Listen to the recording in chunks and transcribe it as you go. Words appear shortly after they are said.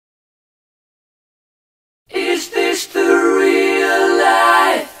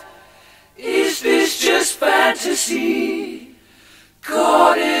reality.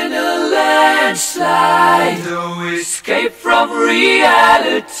 Caught in a landslide, no escape from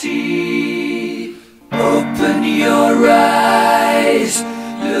reality. Open your eyes,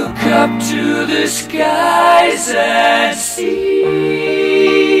 look up to the skies and see.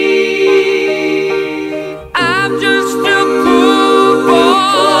 I'm just a poor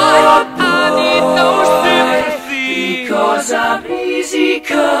boy, I need no sympathy, because I'm easy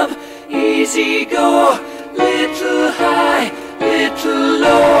come, easy go, little high, little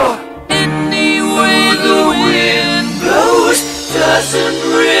low. Any way the wind blows doesn't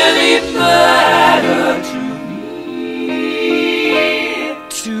really matter to me.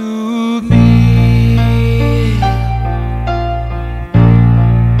 To me.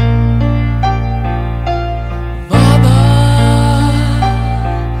 Mama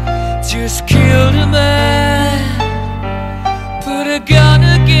just killed a man, put a gun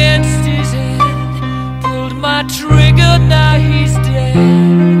against his head, pulled my trigger, now he's dead.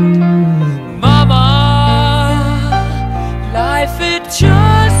 Mama, life had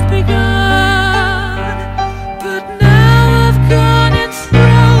just begun, but now I've gone and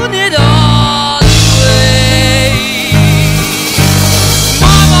thrown it all away.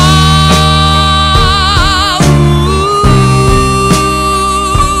 Mama, ooh,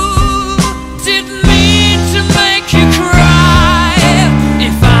 didn't mean to make you cry.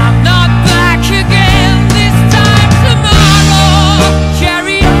 If I'm not back again this time tomorrow,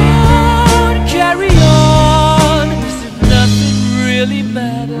 carry on, carry on, as if nothing really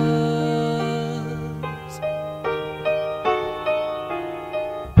matters.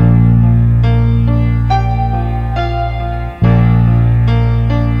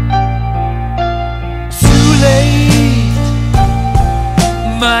 Too late,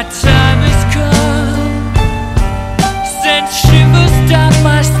 my time has come, sent shivers down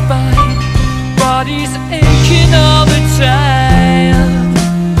my spine, body's aching all the time.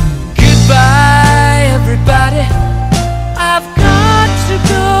 Goodbye, everybody, I've got to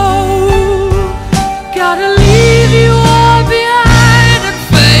go. Gotta leave you all behind and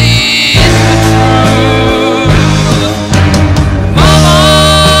face the truth. Mama,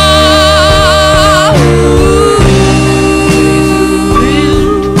 ooh,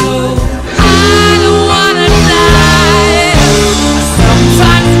 I don't wanna die. I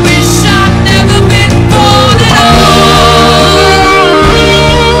sometimes wish I'd never been born at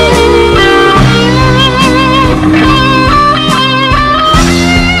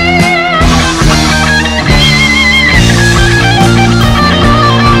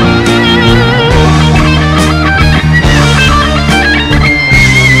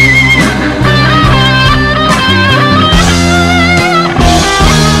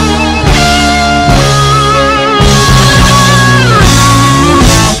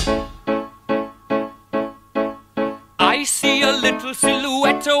I see a little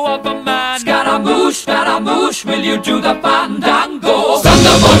silhouette of a man. Scaramouche, will you do the fandango?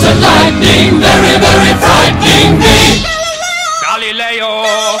 Thunderbolts and lightning, very, very frightening me. Galileo,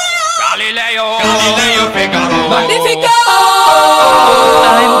 Figaro, Magnifico.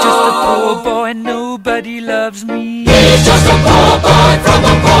 I'm just a poor boy, nobody loves me. He's just a poor boy from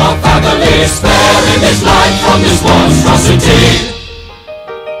a poor family, sparing his life from this monstrosity.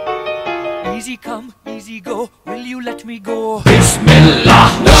 Easy come, easy go, will you let me go? Bismillah,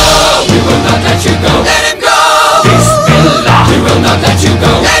 no, we will not let you go. Let him go. Bismillah, we will not let you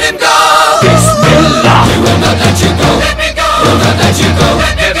go. Let him go. Bismillah, we will not let you go. Let me go. We'll not let you go.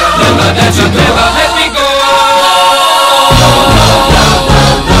 Let me go. We'll not let you go. Never let me go.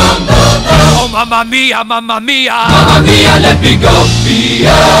 Oh, mamma mia, mamma mia, mamma mia, let me go.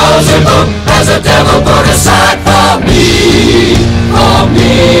 Beelzebub has a devil put aside for me, for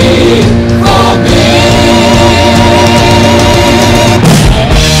me, for me.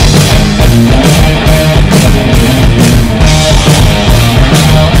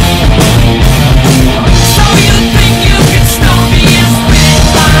 So you think you can stop me and spit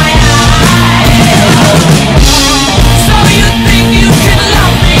my eye? So you think you can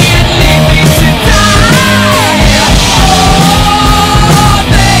love me and leave me to die? Oh,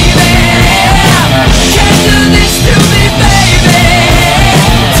 baby, can't do this to me, baby.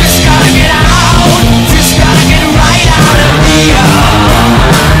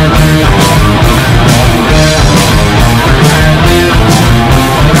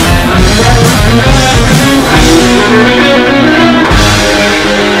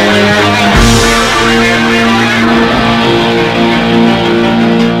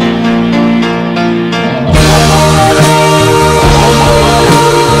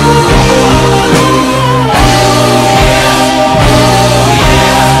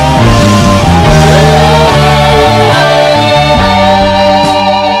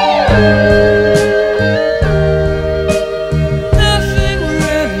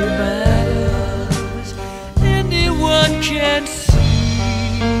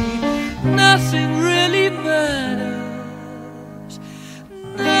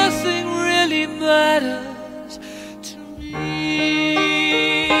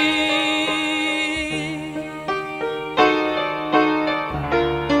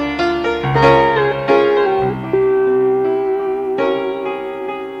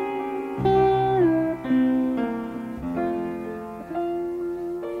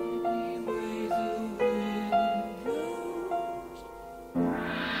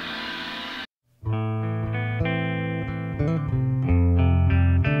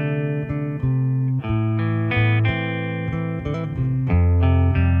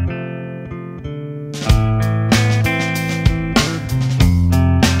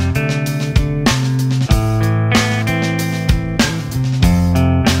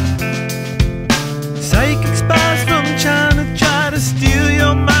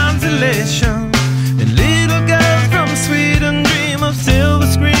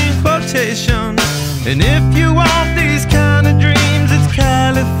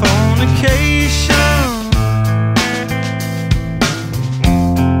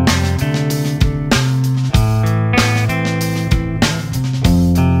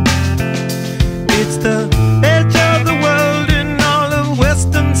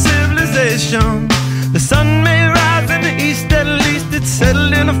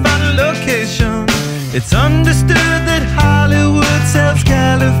 in a final location. It's understood that Hollywood sells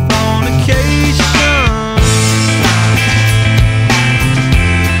Californication.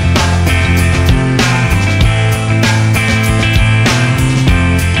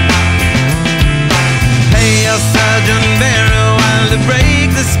 Sergeant Barry, while to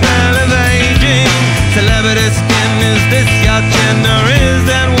break the spell of aging. Celebrity skin, is this your chin, or is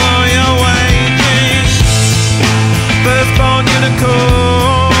that war you're waging? Firstborn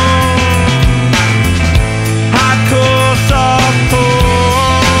unicorn, hardcore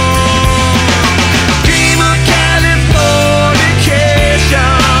softcore. Dream of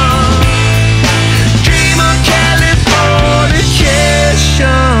Californication. Dream of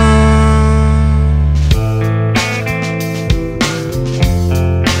Californication.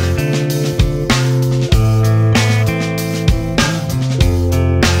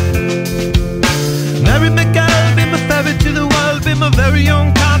 A very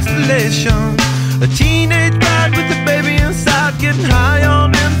young constellation, a teenage bride with a baby inside, getting high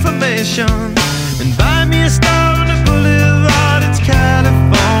on information. And buy me a star on the boulevard, it's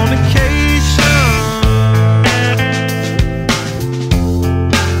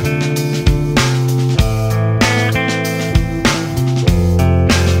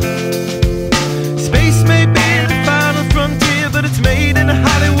Space may be the final frontier, but it's made in a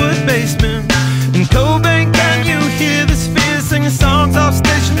Hollywood basement. In Cobain, can you hear this fear, singing songs off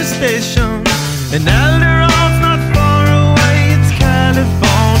station to station? And Alderon's not far away, it's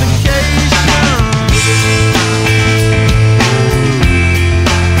Californication.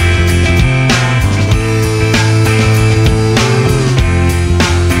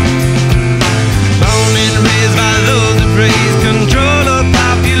 Born and raised by those that praise control of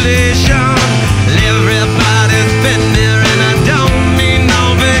population. Everybody's been there and I don't need no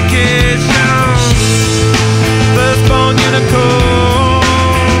vacation. Firstborn unicorn,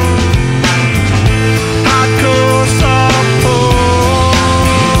 hardcore softcore.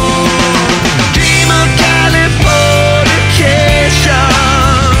 Dream of Californication.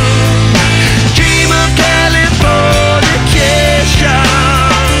 Dream of Californication.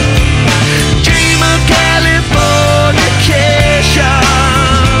 Dream of Californication.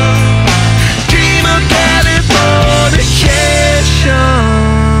 Dream of Californication.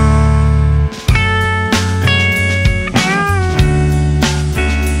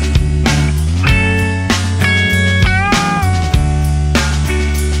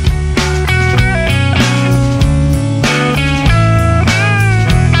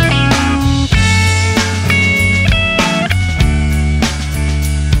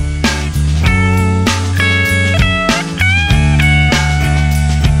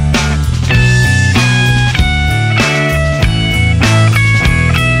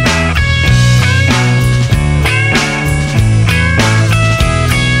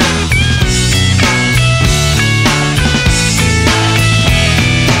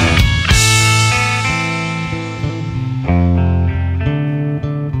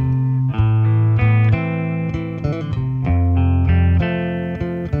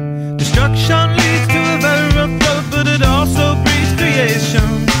 Destruction leads to a very rough road, but it also breeds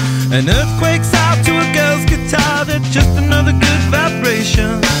creation. An earthquake's out to a girl's guitar, that's just another good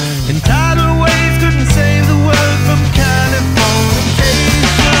vibration. And tidal waves couldn't save the world from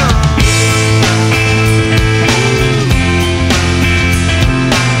Californication.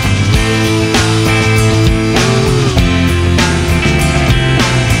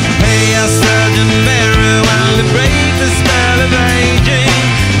 Hey, a Sergeant Barry, while to break the spell of aging.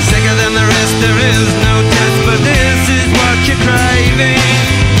 Sicker than the rest, there is no test, but this is what you're craving.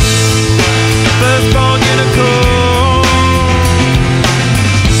 Firstborn unicorn,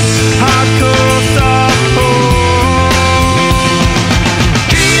 hardcore softcore.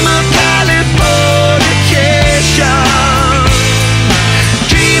 Dream of Californication.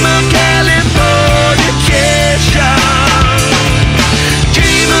 Dream of Californication.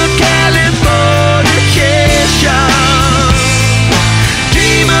 Dream of Californication.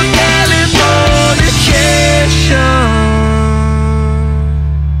 Dream of Californication.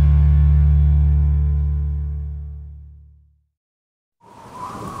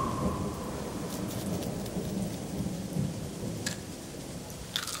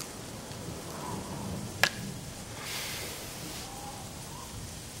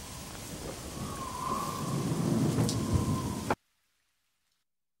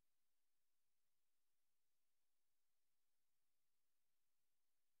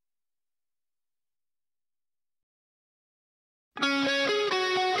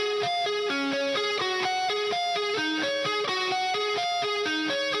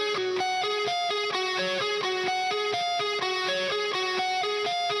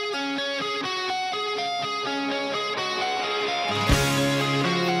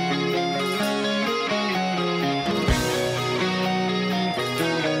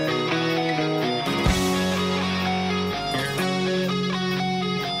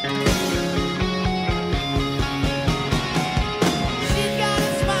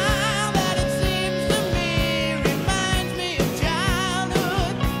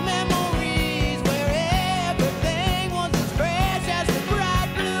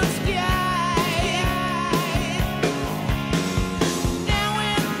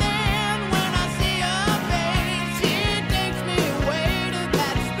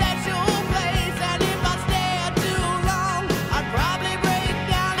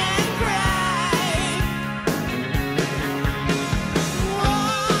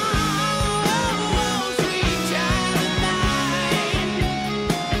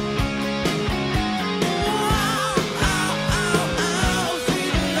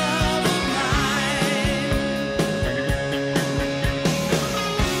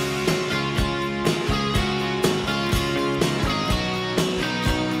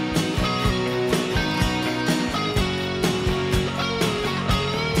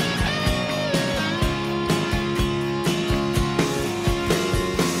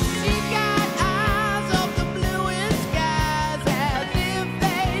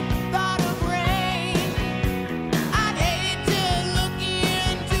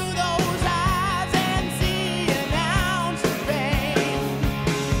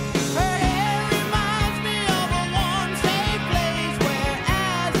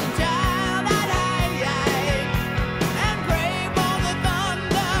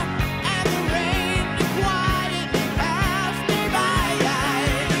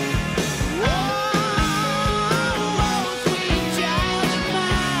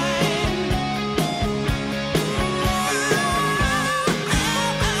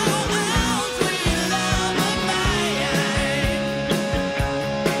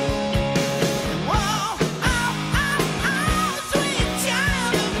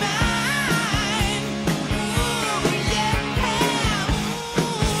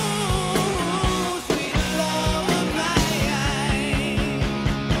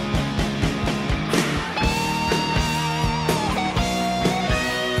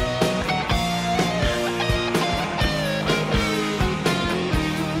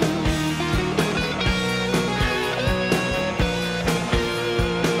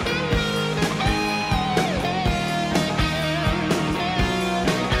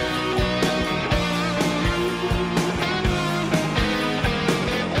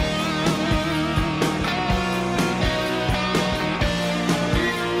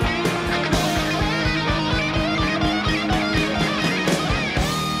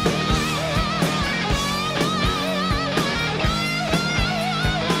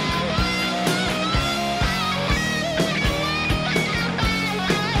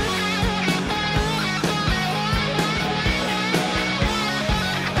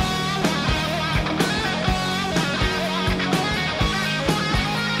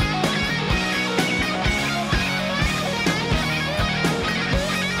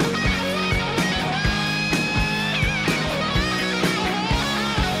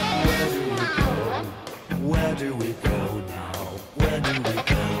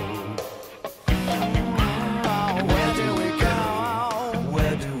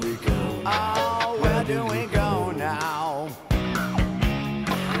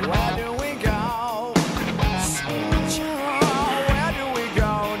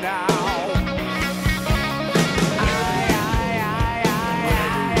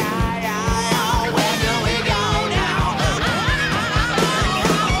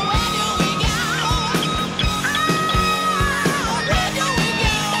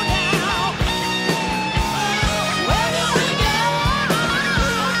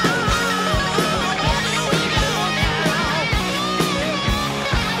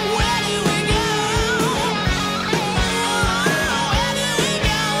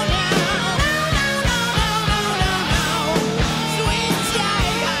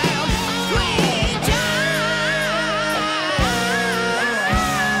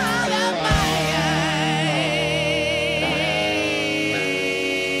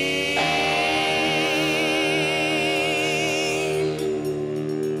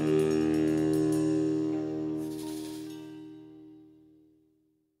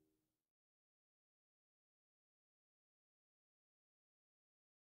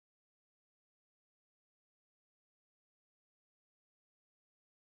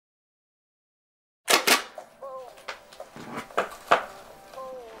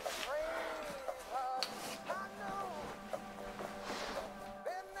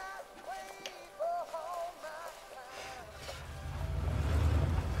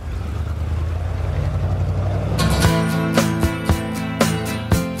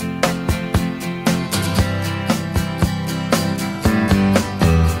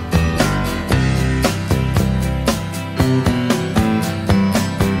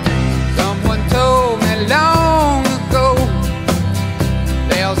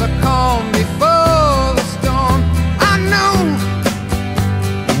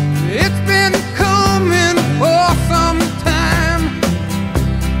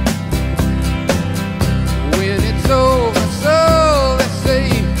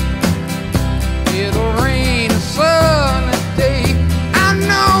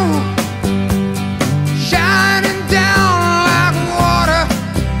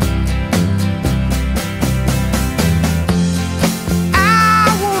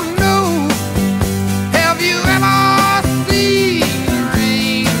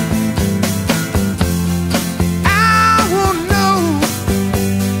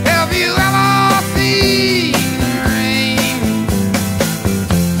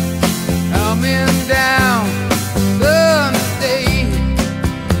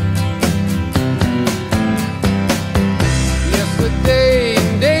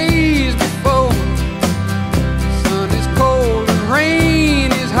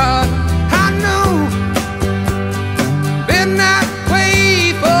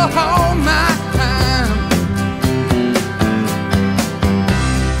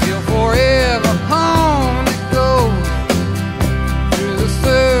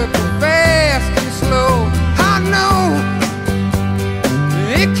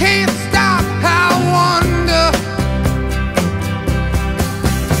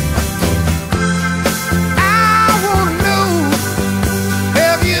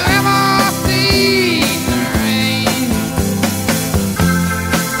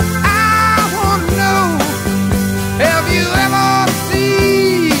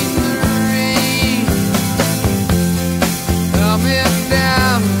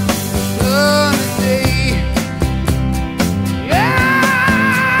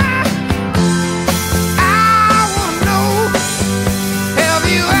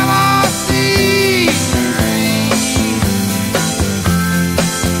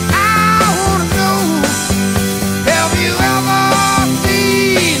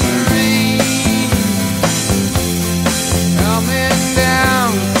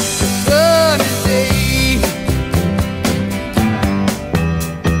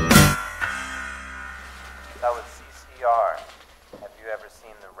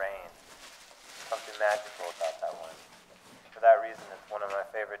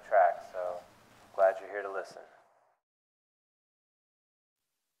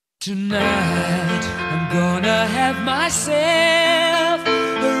 Tonight, I'm gonna have myself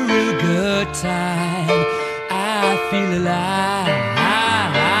a real good time. I feel alive,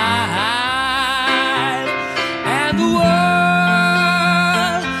 and the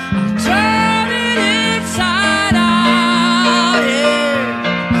world, I'm turning inside out,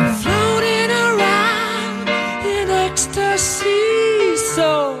 yeah. I'm floating around in ecstasy,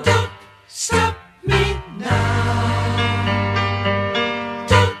 so don't stop me now.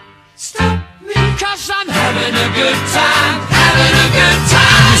 I'm having a good time, having a good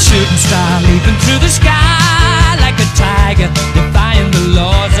star leaping through the sky like a tiger, defying the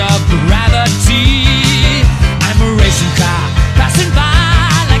laws of gravity. I'm a racing car passing by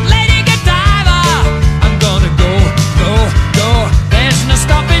like Lady Godiva. I'm gonna go, go, go. There's no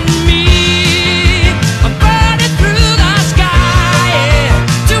stopping me. I'm burning through the sky, yeah.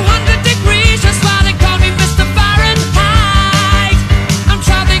 200 degrees, that's why they call me Mr. Fahrenheit. I'm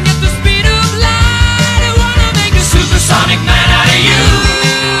traveling at the speed of light. I wanna make a supersonic man out of you.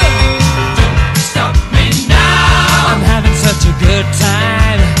 Don't stop me now. I'm having such a good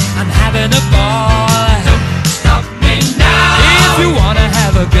time. I'm having a ball. Don't stop me now. If you wanna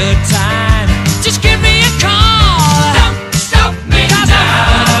have a good time, just give me a call. Don't stop me now. I'm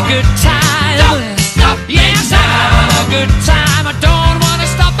having a good time. Don't stop me now. Yes, I'm having a good time. I don't wanna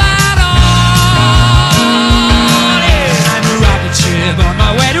stop at all. Yeah. I'm a rocket ship on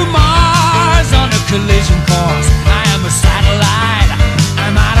my way to Mars on a collision course. I am a satellite.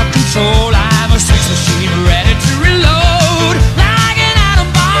 I'm out of control. I'm a sex machine ready to reload like an atom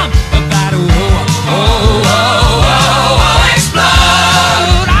bomb about to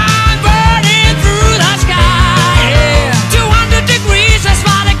explode. I'm burning through the sky, yeah. 200 degrees, that's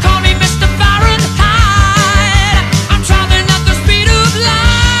why they call me Mr. Fahrenheit. I'm traveling at the speed of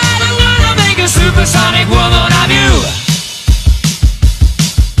light. I wanna make a supersonic woman of you.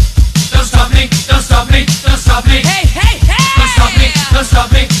 Don't stop me, don't stop me, don't stop me. Hey, hey, hey! Don't stop me, don't stop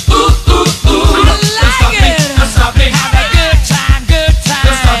me. Ooh, ooh, ooh. Don't stop me, don't stop me. Have a good time, good time.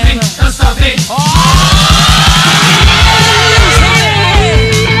 Don't stop me, don't stop me. Oh!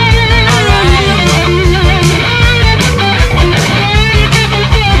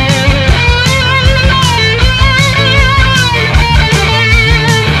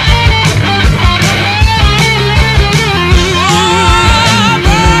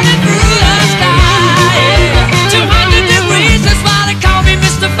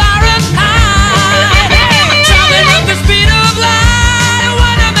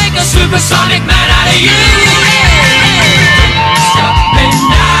 Supersonic man out of you. Stop me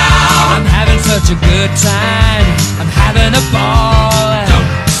now. I'm having such a good time. I'm having a ball. Don't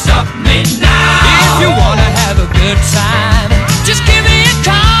stop me now. If you wanna have a good time, just give me a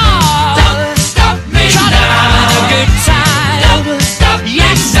call. Don't stop me now. I'm having a good time. Don't stop me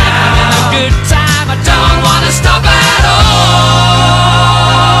now. Yes, I'm having a good time. I don't wanna stop at all.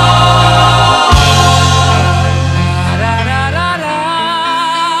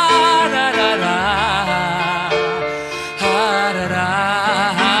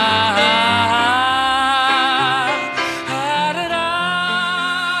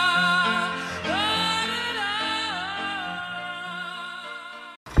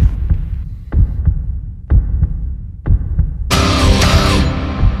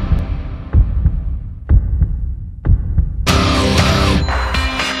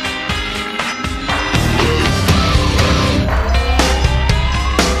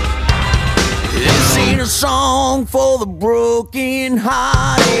 This ain't a song for the broken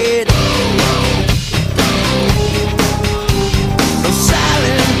hearted. A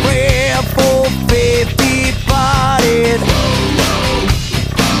silent prayer for faith departed.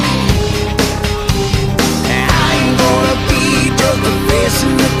 I ain't gonna be just a face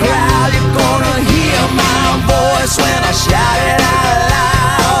in the crowd. You're gonna hear my voice when I shout it out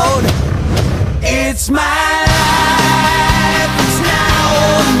loud. It's my life, it's now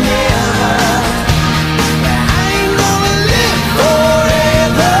or never. I ain't gonna live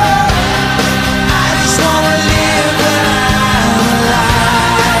forever. I just wanna live when I'm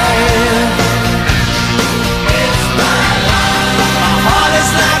alive. It's my life. My heart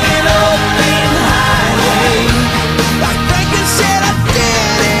is like an open highway. Like Franklin said, I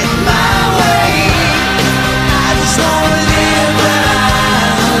did it my way. I just wanna live when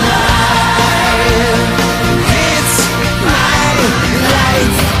I'm alive. It's my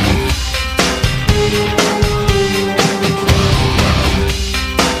life.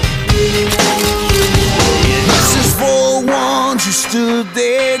 This is for the ones who stood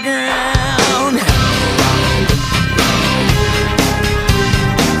their ground.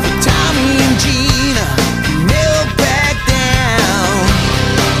 For Tommy and Gina, who never back down.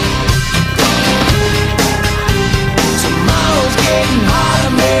 Tomorrow's getting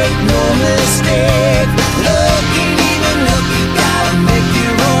harder, make no mistake. Look, ain't even look, you gotta make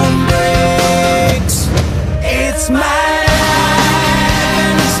your own breaks. It's my life,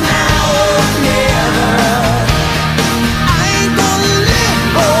 and it's now or never. I ain't gonna live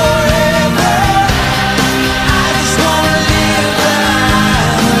forever.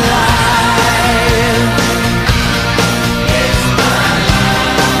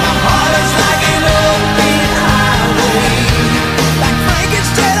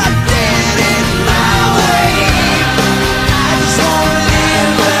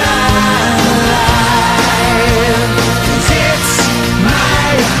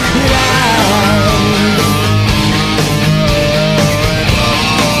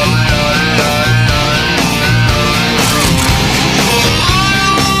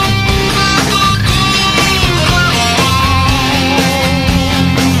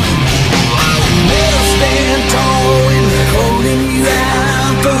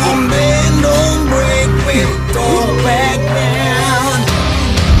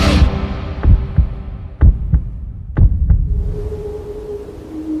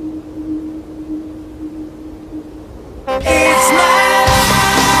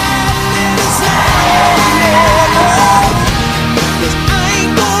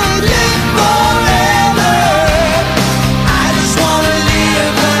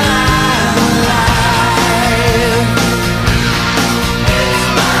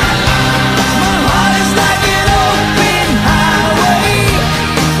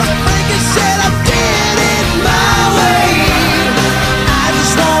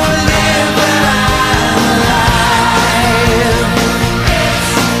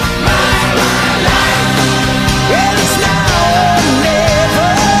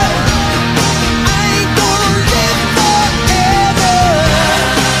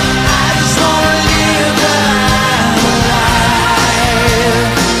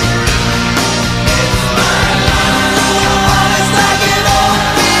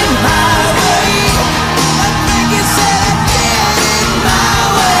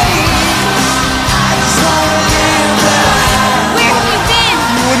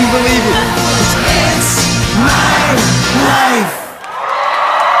 believe it. It's my life.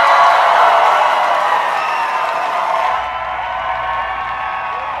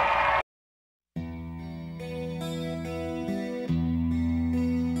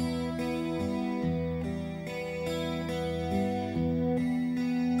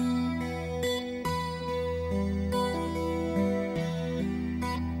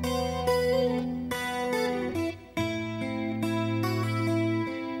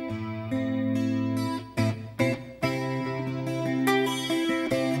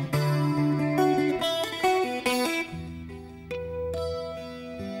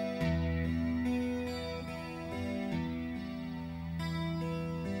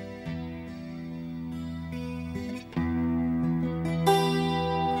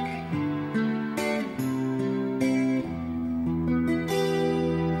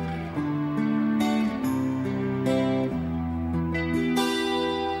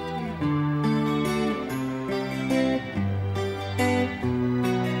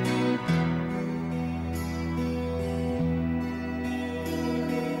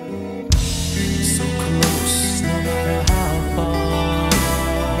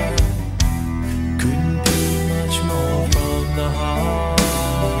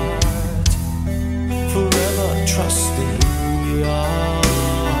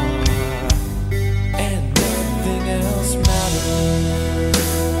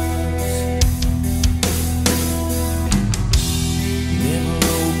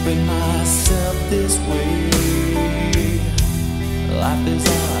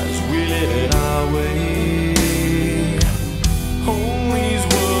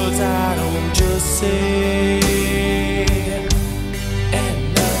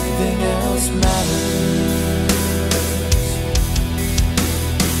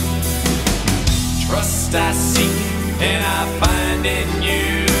 I seek and I find in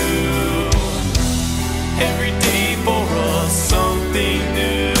you every day for us something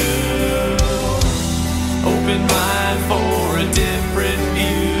new. Open mind for a different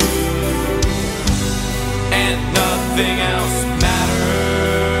view, and nothing else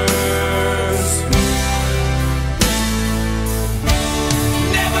matters.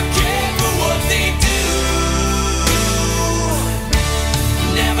 Never cared for what they do,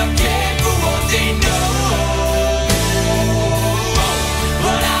 never cared for what they know.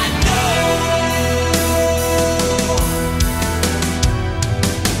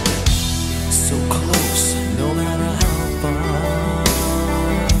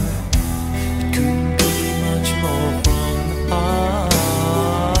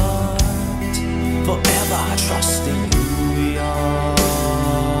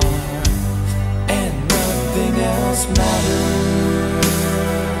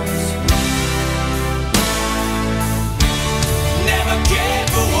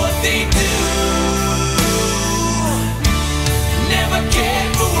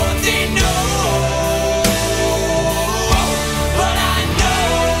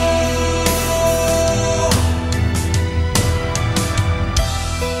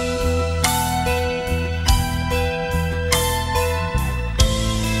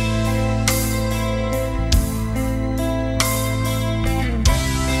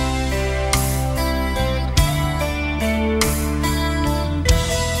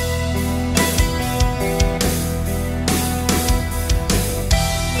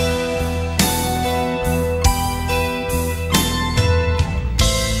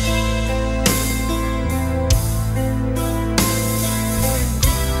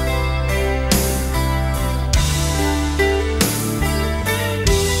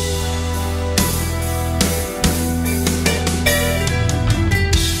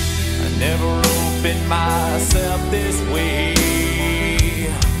 Myself this way.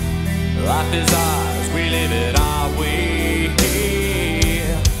 Life is ours, we live it our way.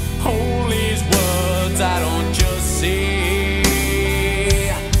 All these words I don't just say,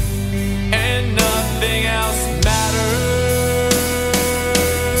 and nothing else matters.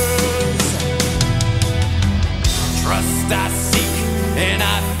 Trust I seek and I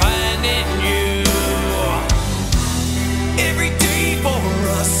find in you every day for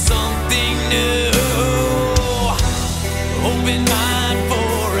us something new. Open mind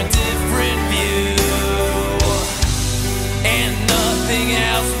for a different view,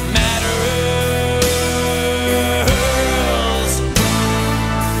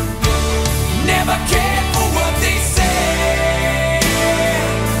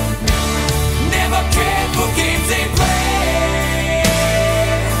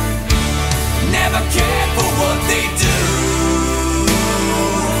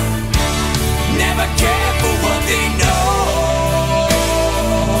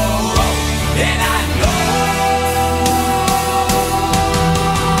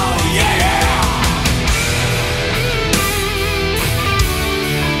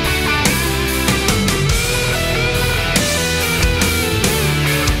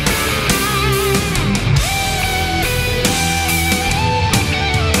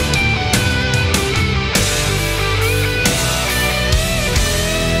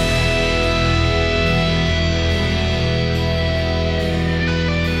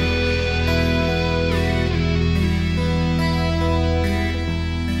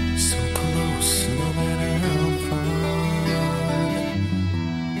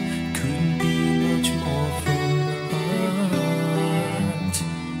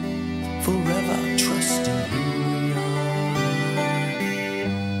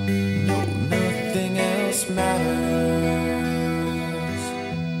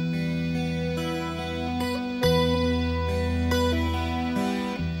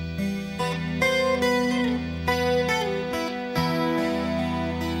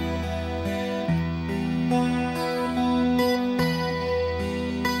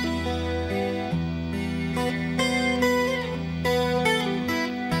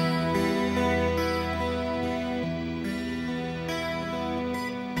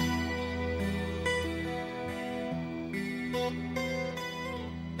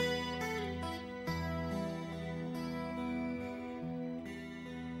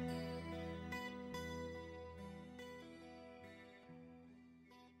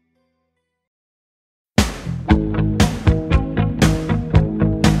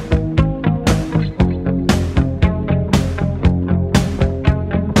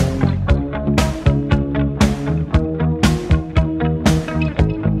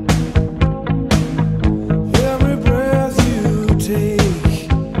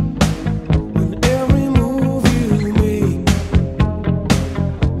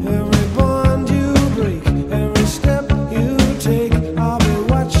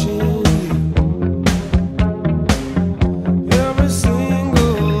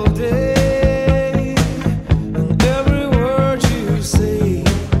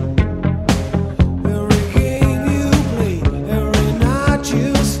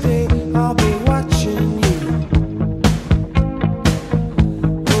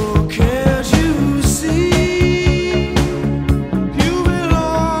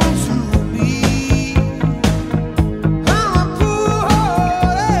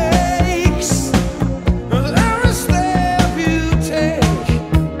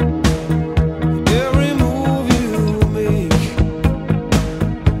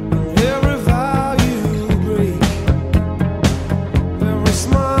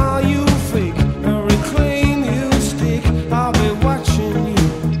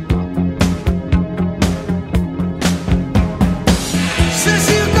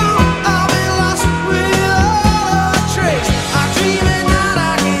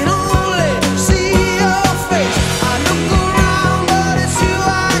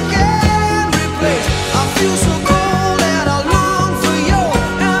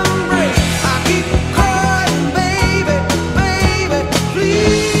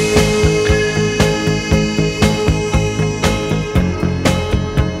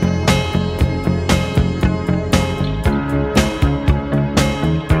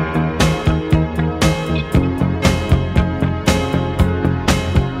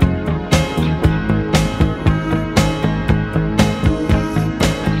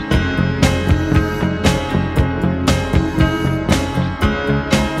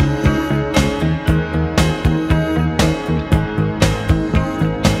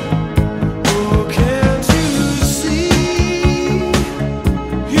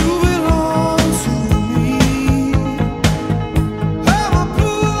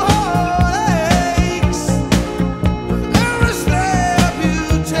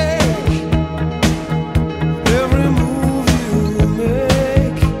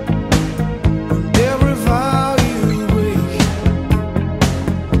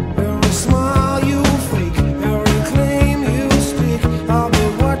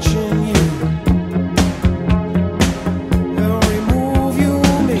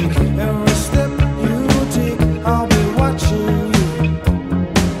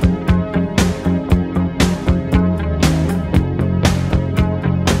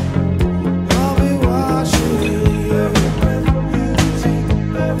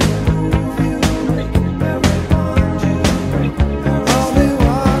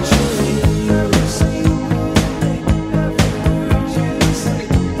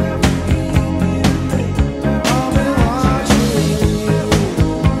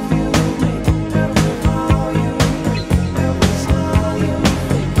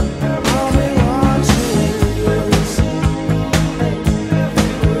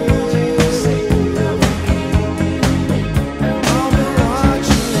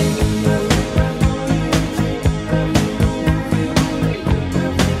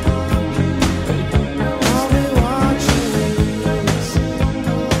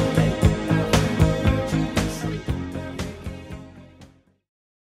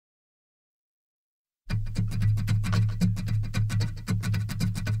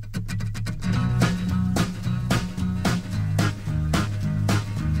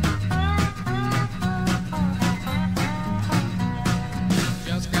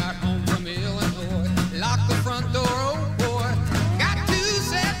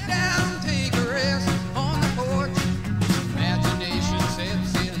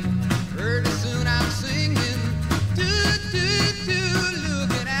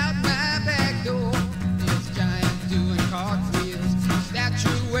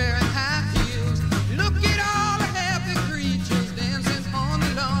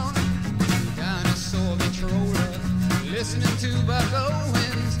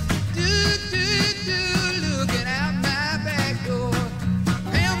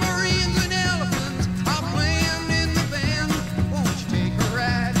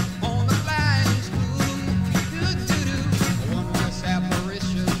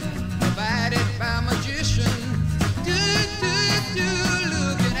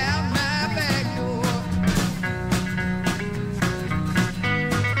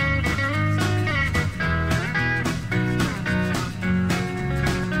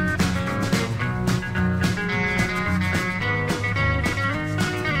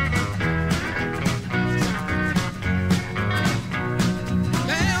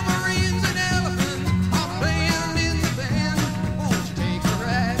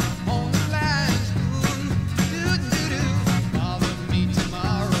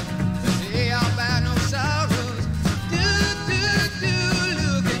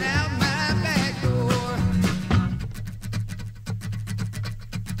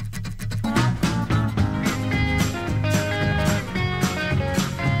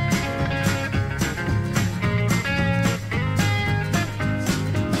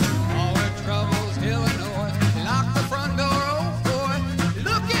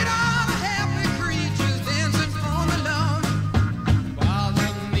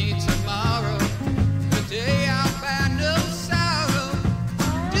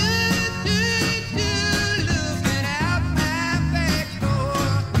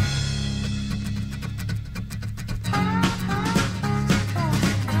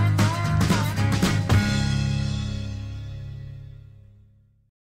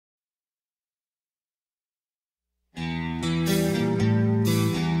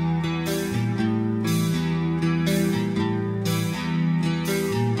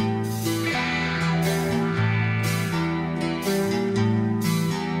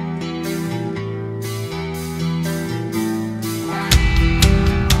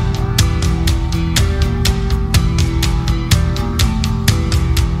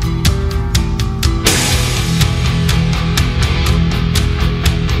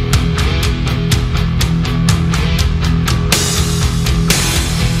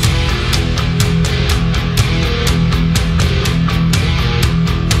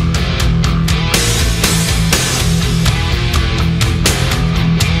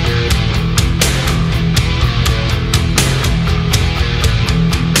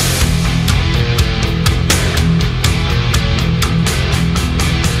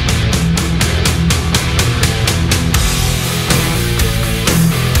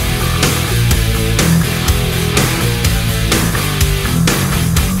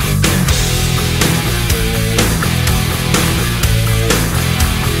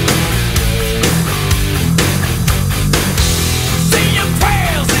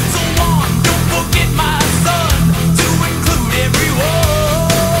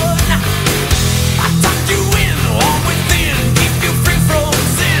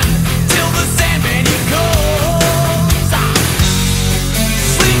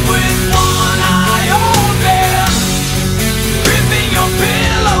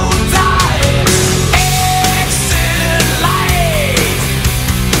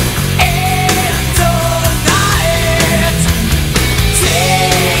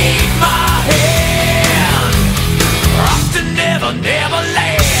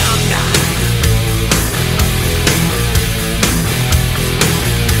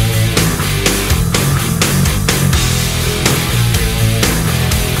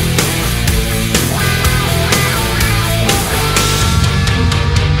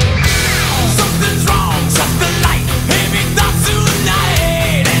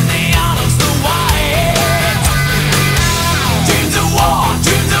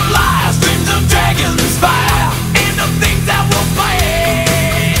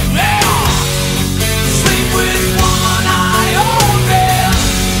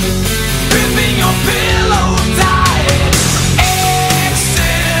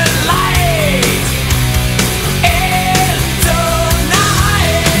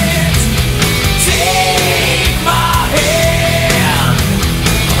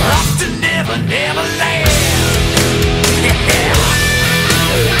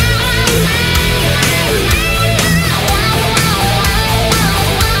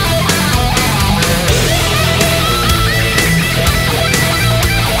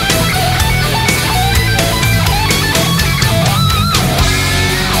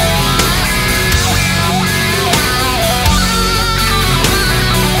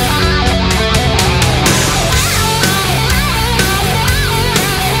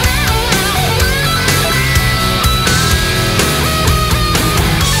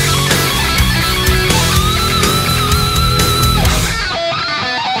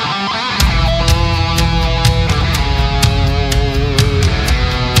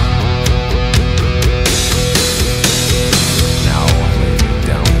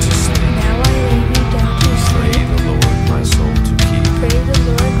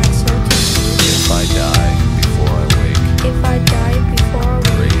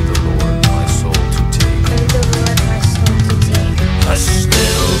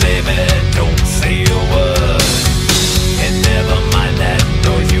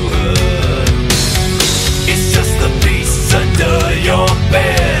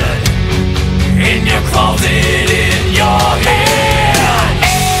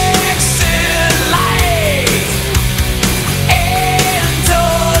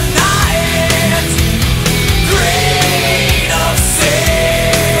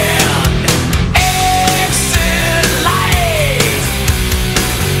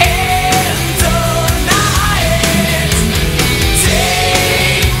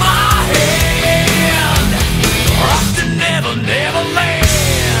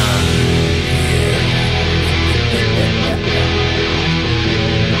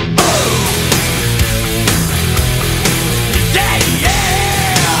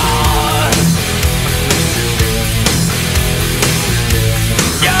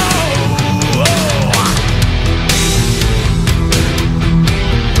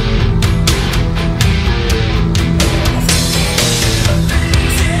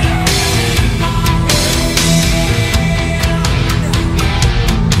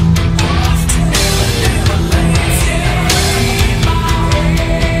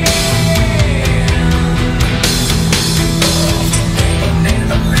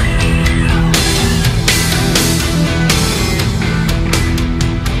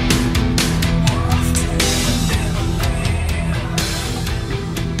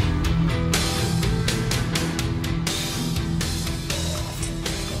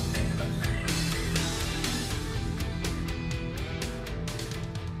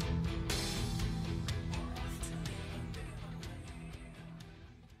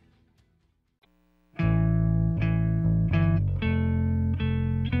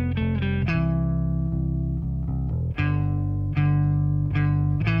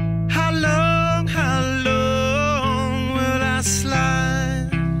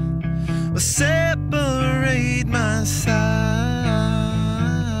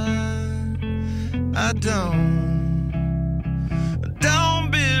 don't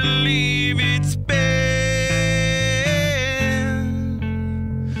believe it's been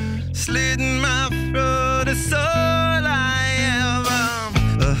slitting my throat. It's all I ever.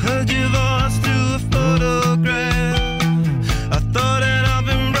 I heard your voice through a photograph. I thought that I've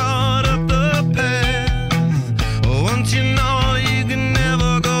been brought up the past. Once you know you can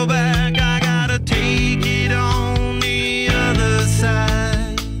never go back, I gotta take it on the other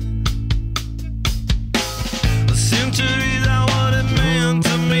side. Centuries are what it meant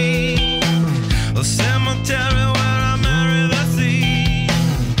to me. A cemetery where I marry the sea.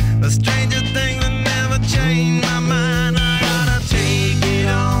 A stranger thing that never changed my mind. I gotta take it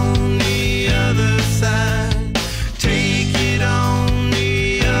on the other side. Take it on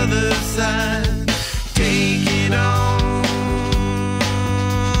the other side. Take it on.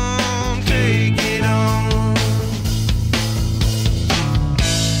 Take it on.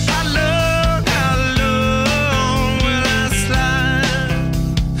 How long will I slide?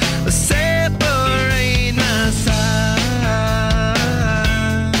 Separate my side.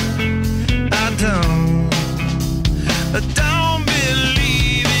 I don't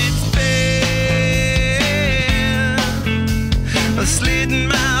believe it's been slitting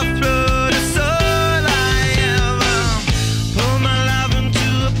my throat. It's all I ever. Pour my life into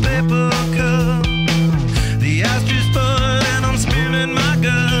a paper cup. The ashtray full and I'm spilling my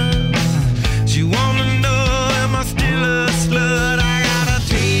guts. She wanna know, am I still a slut? I gotta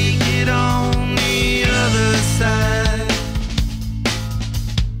take it on the other side.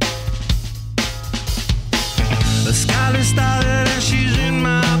 The skyline started and she's in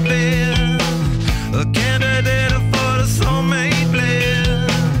my bed. A candidate for the soulmate blend.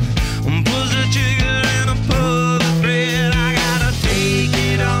 Push the trigger and I pull the thread. I gotta take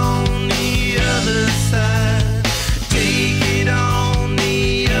it on the other side. Take it on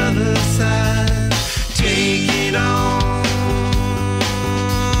the other side. Take it on.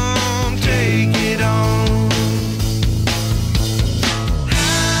 Take it on.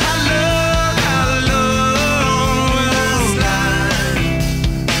 How long will I slide?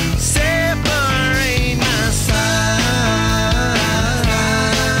 Separate my side.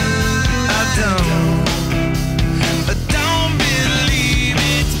 I don't believe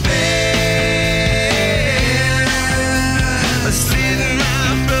it's been slitting my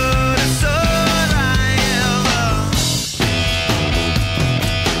throat. It's all I ever.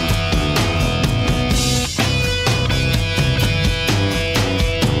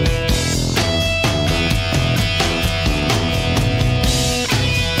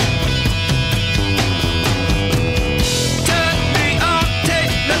 Turn me on,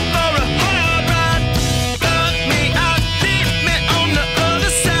 take me for a hard ride. Burn me out, leave me on the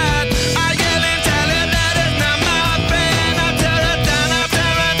other side. I yell and tell her that it's not my friend. I tear her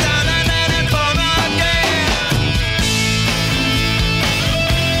down, and then it fall again.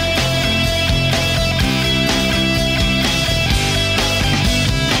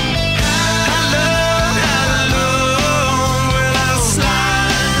 How long will I slide?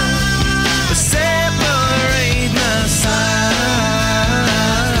 Separate my side.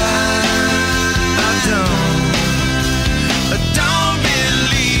 I don't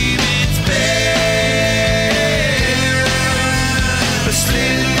believe it's been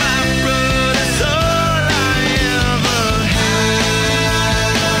slitting my throat. It's all I ever had.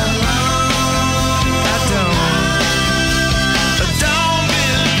 I don't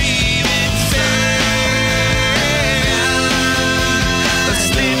believe it's been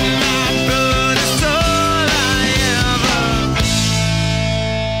slitting my throat. It's all I ever.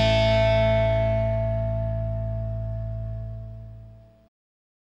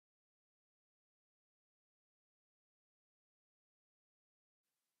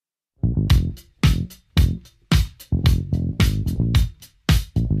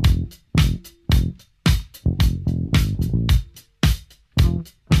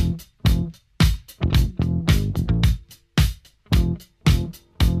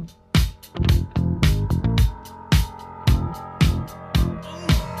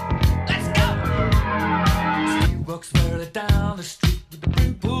 Let's go! He walks further down the street with the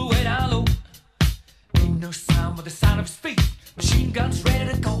brim pulled way down low. Ain't no sound but the sound of his feet. Machine guns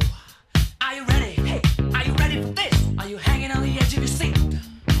ready to go. Are you ready? Hey, are you ready for this? Are you hanging on the edge of your seat?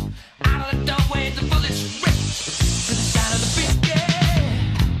 Out of the doorway, the bullets rip to the sound of the beat. Yeah.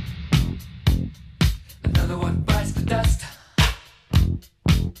 Another one bites the dust.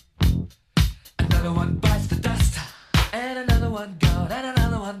 Another one bites the dust. And another one gone. And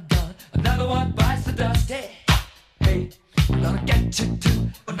another one gone. Another one bites the dust. Hey, hey, I'm gonna get you too.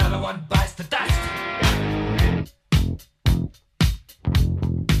 Another one bites the dust.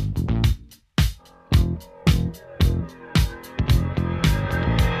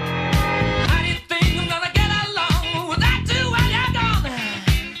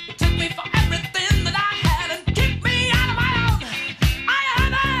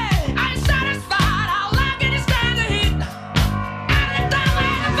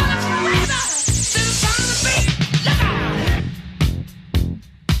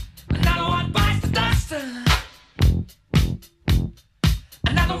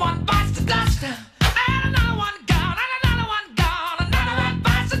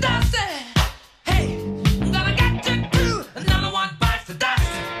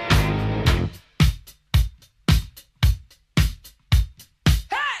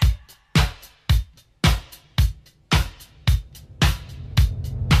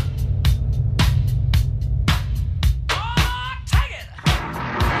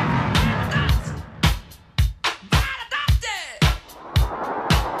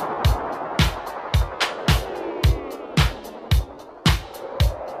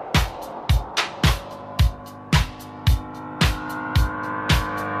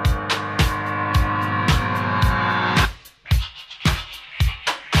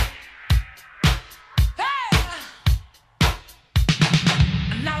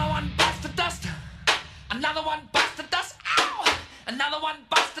 Another one bites the dust. Ow! Another one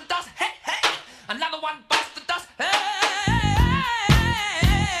bites the dust. Hey, hey! Another one